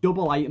stacked.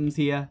 Double items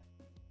here.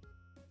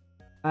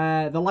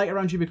 The light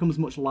around you becomes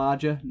much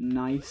larger.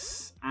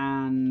 Nice.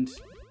 And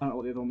I don't know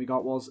what the other one we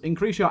got was.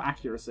 Increase your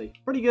accuracy.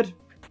 Pretty good.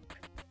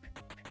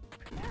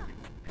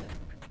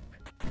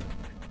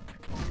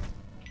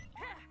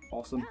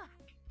 Awesome.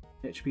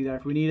 HP there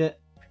if we need it.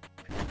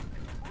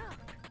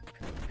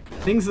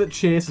 Things that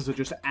chase us are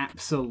just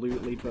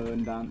absolutely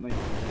burned, aren't they?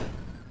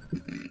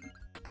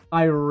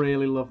 I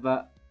really love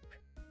that.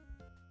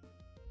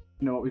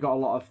 You know what, we've got a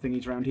lot of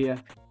thingies around here.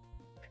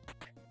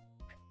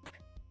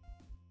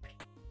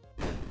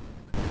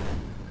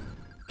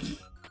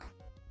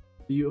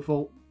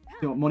 Beautiful.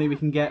 See what money we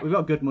can get. We've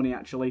got good money,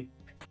 actually.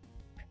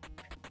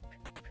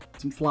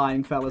 Some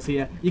flying fellas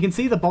here. You can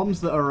see the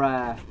bombs that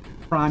are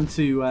primed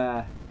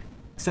to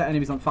set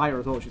enemies on fire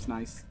as well, which is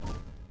nice.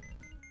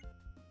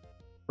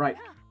 Right.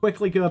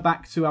 Quickly go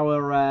back to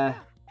our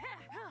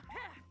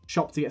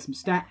shop to get some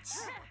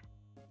stats.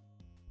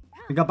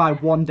 I think I'll buy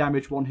 1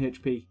 damage, 1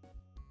 HP.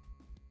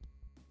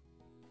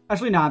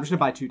 Actually, no, I'm just going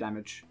to buy 2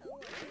 damage.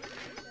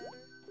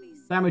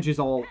 Damage is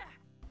all.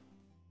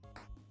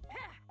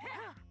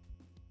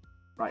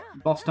 Right,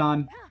 boss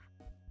time.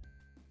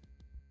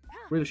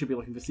 Really should be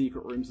looking for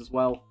secret rooms as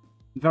well.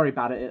 I'm very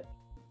bad at it.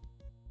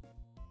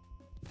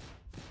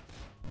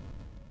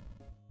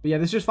 But yeah,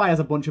 this just fires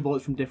a bunch of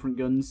bullets from different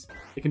guns.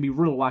 It can be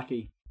real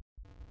wacky.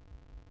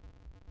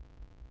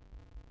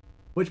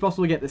 Which boss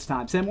will we get this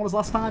time? Same one as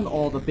last time,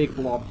 or the big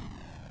blob?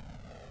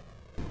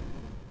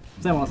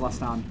 Same one as last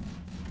time.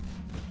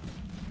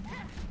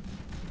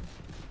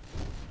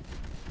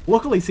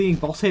 Luckily, seeing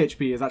boss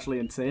HP is actually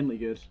insanely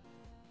good.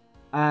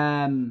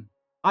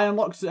 I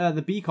unlocked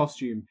the bee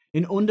costume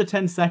in under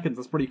 10 seconds.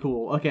 That's pretty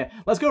cool. Okay,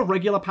 let's go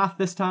regular path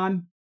this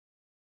time.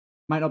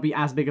 Might not be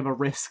as big of a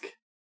risk.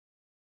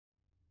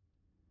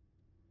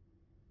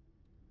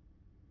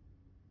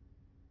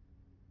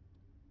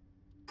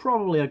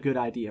 Probably a good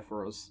idea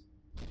for us.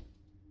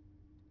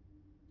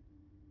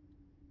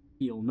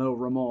 Feel no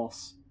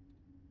remorse.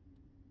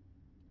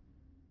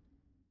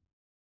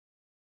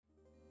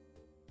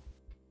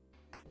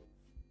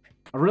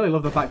 I really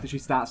love the fact that she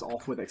starts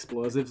off with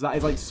explosives. That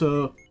is like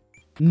so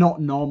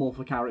not normal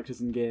for characters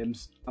in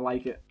games. I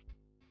like it.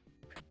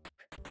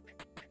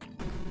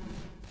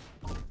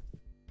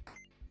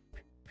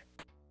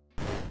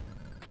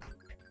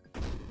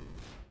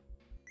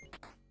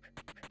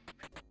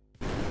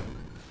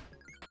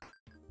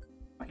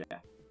 Okay.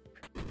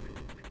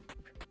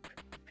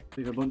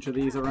 Leave a bunch of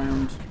these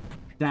around.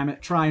 Damn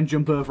it, try and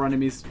jump over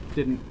enemies.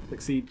 Didn't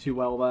succeed too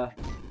well there.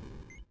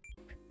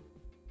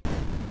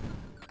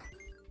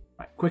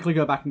 Quickly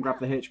go back and grab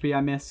the HP I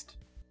missed.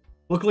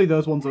 Luckily,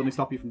 those ones only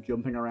stop you from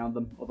jumping around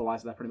them.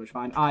 Otherwise, they're pretty much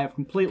fine. I have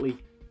completely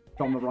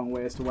gone the wrong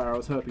way as to where I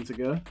was hoping to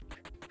go.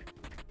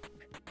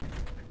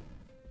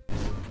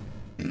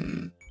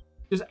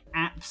 Just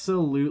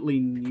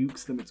absolutely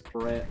nukes them. It's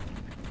great.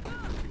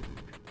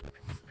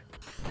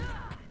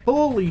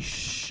 Holy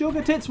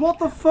sugar tits, what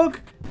the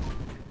fuck?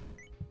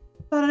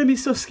 That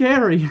enemy's so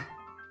scary.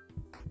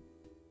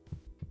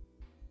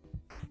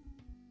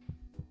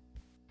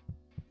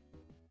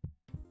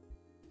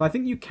 I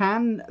think you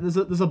can,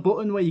 there's a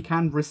button where you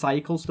can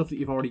recycle stuff that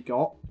you've already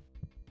got.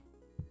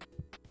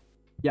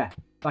 Yeah,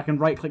 I can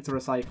right click to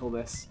recycle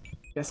this.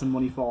 Get some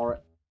money for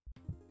it.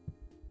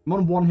 I'm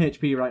on 1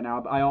 HP right now,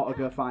 but I ought to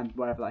go find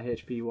wherever that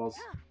HP was.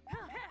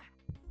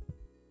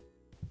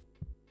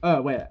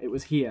 Oh, wait, it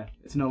was here.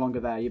 It's no longer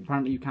there.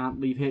 Apparently you can't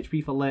leave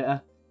HP for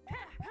later.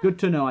 Good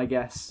to know, I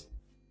guess.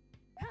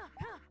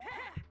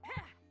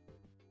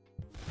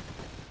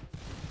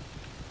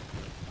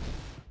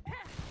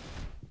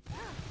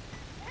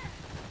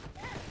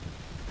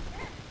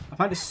 I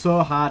find it so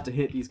hard to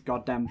hit these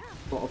goddamn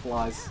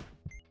butterflies.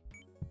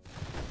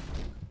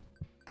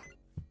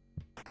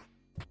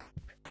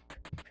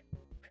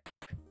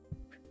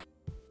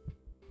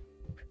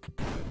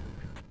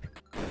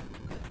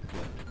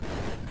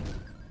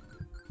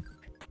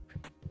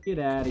 Get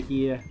out of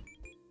here.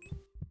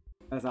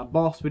 There's our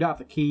boss. We don't have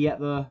the key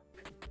yet, though.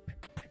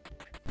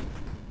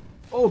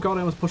 Oh god,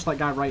 I almost pushed that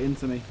guy right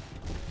into me.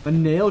 The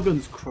nail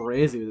gun's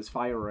crazy with its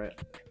fire rate.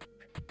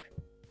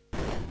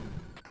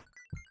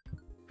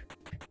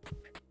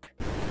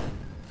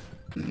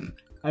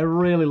 I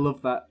really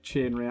love that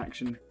chain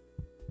reaction.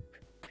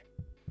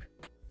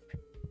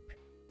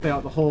 Clear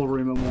out the whole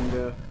room in one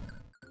go.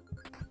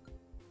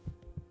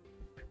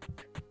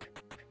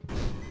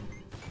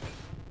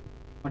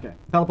 Okay,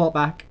 teleport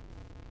back.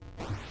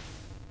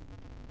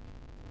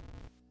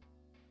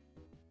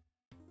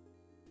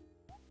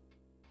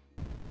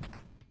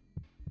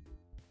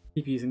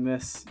 Keep using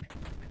this.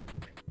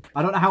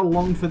 I don't know how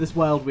long for this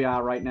world we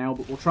are right now,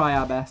 but we'll try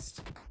our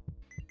best.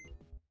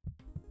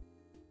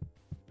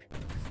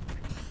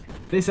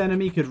 This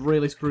enemy could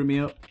really screw me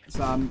up,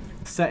 so I'm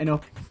setting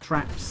up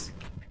traps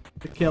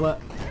to kill it.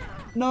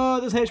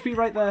 No, there's HP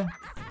right there.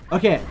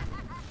 Okay.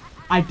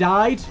 I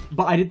died,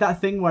 but I did that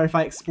thing where if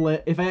I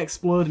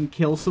explode and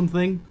kill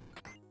something,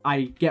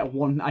 I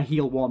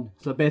heal 1.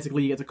 So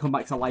basically you get to come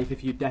back to life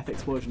if your death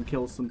explosion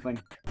kills something.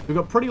 We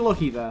got pretty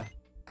lucky there.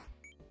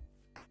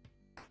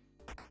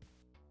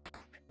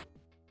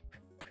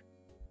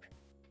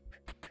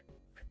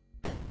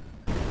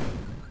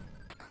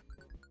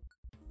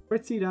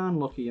 Pretty darn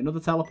lucky. Another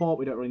teleport.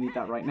 We don't really need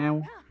that right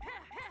now.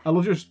 I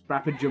love just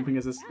rapid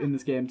jumping in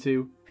this game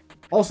too.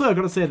 Also, I've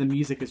got to say the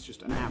music is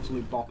just an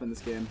absolute bop in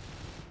this game.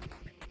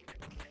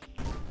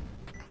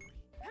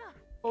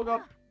 Oh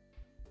god.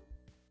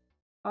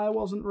 I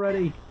wasn't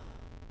ready.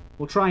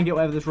 We'll try and get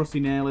whatever this rusty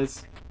nail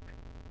is.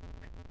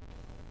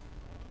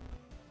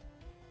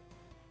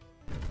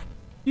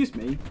 Excuse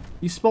me.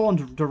 You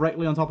spawned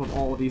directly on top of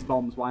all of these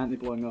bombs. Why aren't they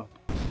blowing up?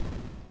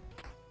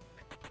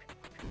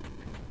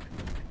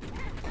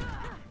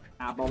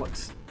 Ah,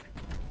 bollocks.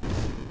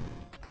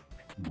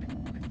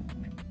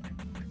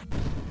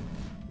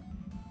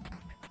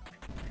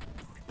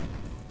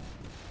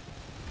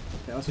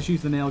 Okay, let's just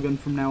use the nail gun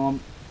from now on.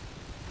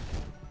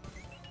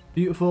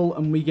 Beautiful,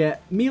 and we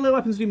get melee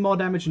weapons do more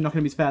damage and knock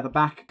enemies further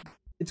back.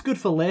 It's good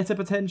for later,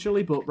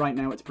 potentially, but right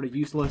now it's pretty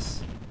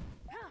useless.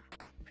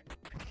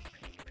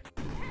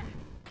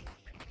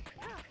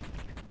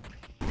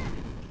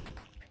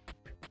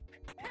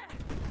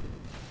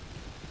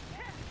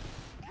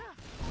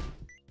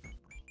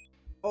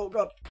 Oh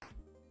god.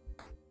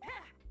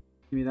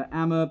 Give me that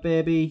ammo,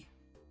 baby.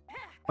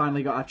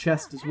 Finally got our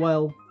chest as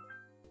well.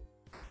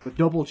 A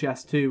double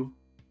chest too.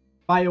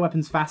 Fire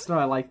weapons faster,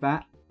 I like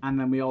that. And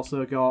then we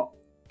also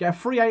get a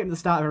free item at the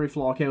start of every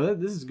floor. Okay, well,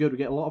 this is good. We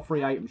get a lot of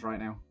free items right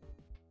now.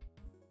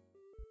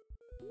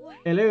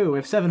 Hello, we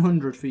have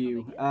 700 for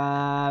you.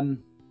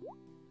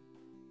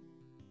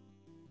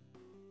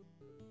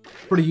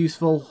 Pretty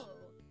useful.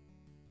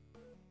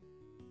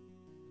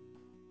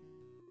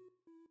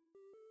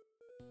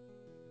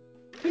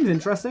 Seems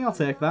interesting. I'll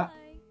take that.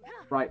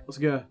 Right, let's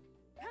go.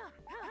 Yeah,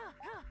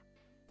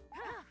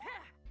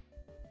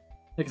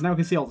 because now we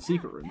can see all the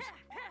secret rooms.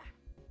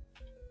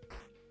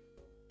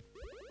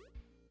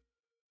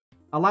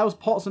 Allows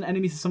pots on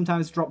enemies to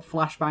sometimes drop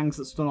flashbangs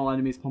that stun all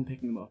enemies upon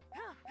picking them up.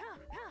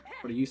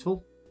 Pretty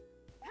useful.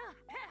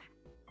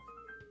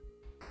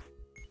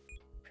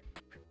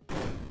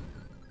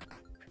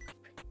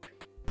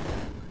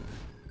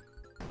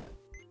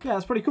 Yeah,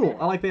 that's pretty cool.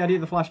 I like the idea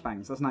of the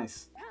flashbangs. That's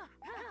nice.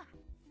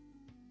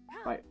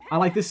 Right. I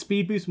like this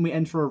speed boost when we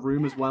enter a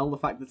room as well. The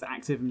fact that it's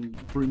active in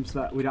rooms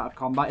that we don't have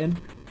combat in.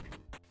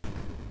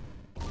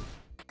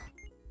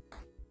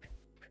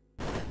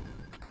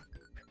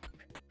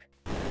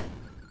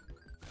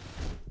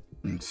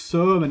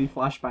 So many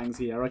flashbangs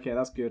here. Okay,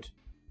 that's good.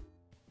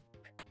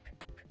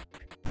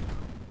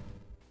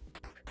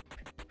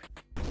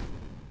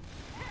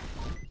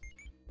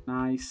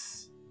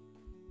 Nice.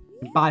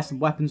 Buy some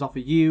weapons off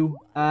of you.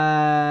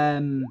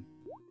 Flame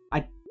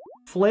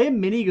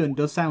minigun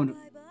does sound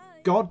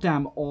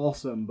goddamn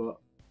awesome, but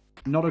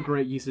not a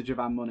great usage of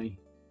our money.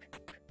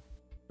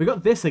 We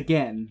got this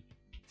again.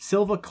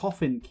 Silver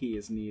coffin key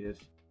is needed.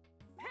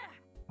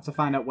 Have to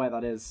find out where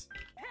that is.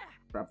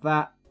 Grab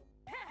that.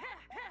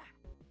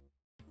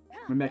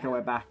 We make our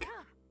way back.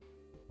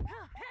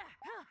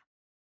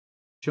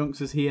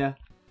 Chunks is here.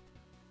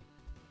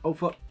 Oh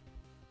fuck.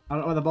 I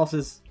don't know where the boss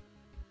is.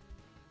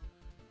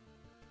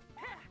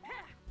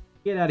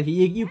 Get out of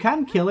here. You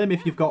can kill him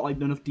if you've got like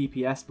enough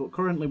DPS, but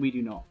currently we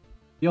do not.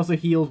 He also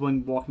heals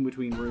when walking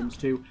between rooms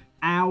too.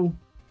 Ow!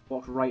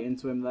 Walked right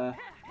into him there.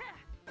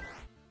 I'm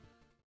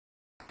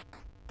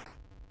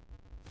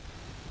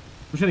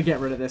just going to get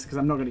rid of this because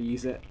I'm not going to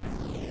use it.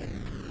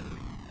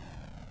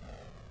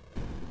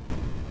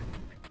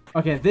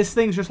 Okay, this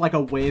thing's just like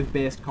a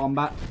wave-based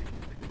combat.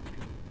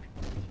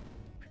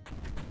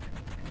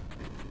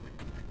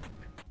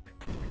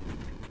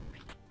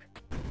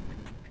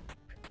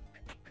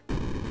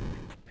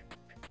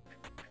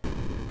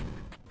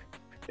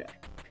 Yeah.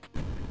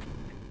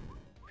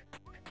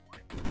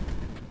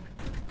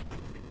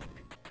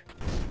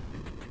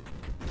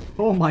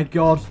 Oh my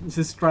god, this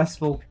is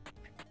stressful.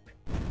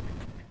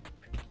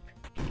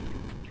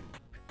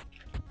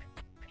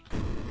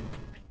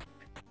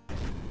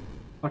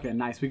 Okay,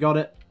 nice. We got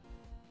it.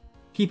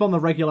 Keep on the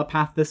regular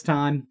path this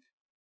time.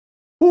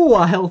 Ooh,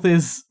 our health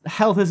is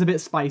a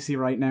bit spicy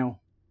right now.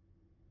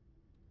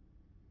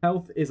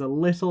 Health is a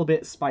little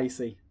bit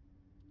spicy.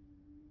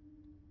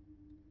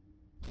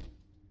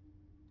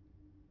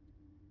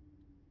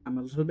 I'm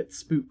a little bit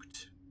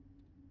spooked.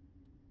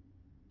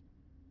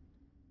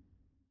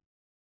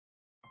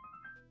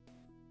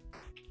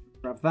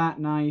 Grab that,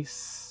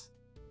 nice.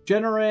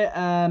 Generate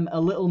a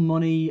little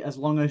money as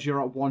long as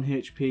you're at 1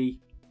 HP.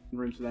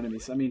 Rooms with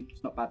enemies. I mean,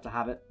 it's not bad to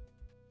have it.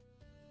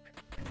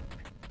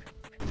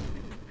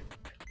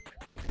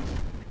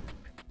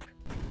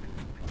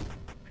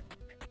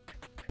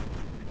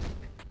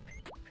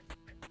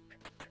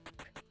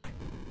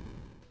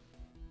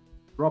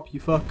 Drop, you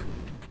fuck.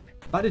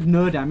 That did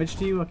no damage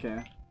to you?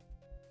 Okay.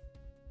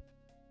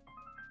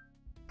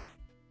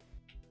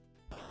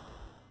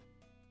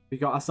 We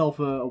got ourselves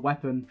a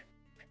weapon.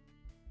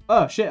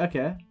 Oh, shit,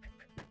 okay.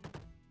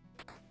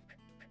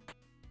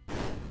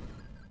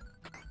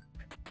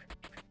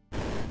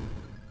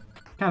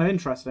 Kind of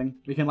interesting.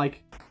 We can,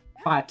 like,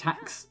 fire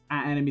attacks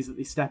at enemies that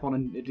they step on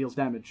and it deals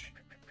damage.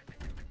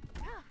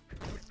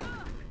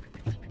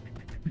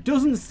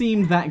 Doesn't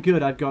seem that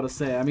good, I've got to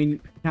say. I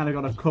mean, kind of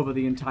got to cover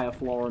the entire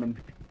floor on them.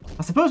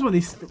 I suppose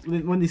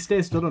when they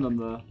stay stood on them,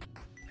 though.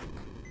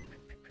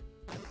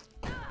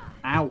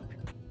 Ow.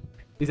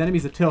 These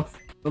enemies are tough.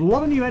 There's a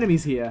lot of new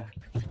enemies here.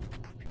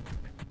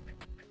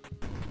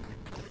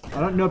 I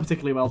don't know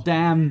particularly well.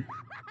 Damn.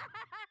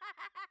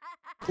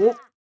 Oh,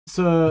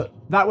 so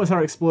that was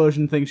her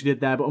explosion thing she did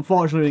there, but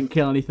unfortunately didn't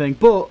kill anything.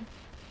 But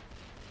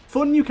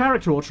fun new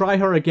character. We'll try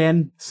her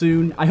again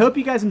soon. I hope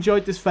you guys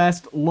enjoyed this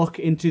first look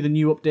into the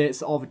new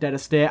updates of Dead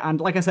Estate.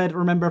 And like I said,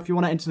 remember, if you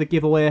want to enter the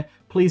giveaway,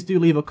 please do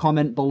leave a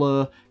comment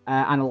below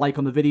and a like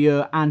on the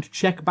video. And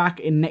check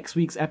back in next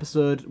week's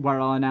episode where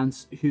I'll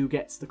announce who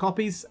gets the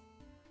copies.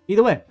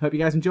 Either way, hope you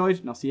guys enjoyed,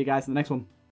 and I'll see you guys in the next one.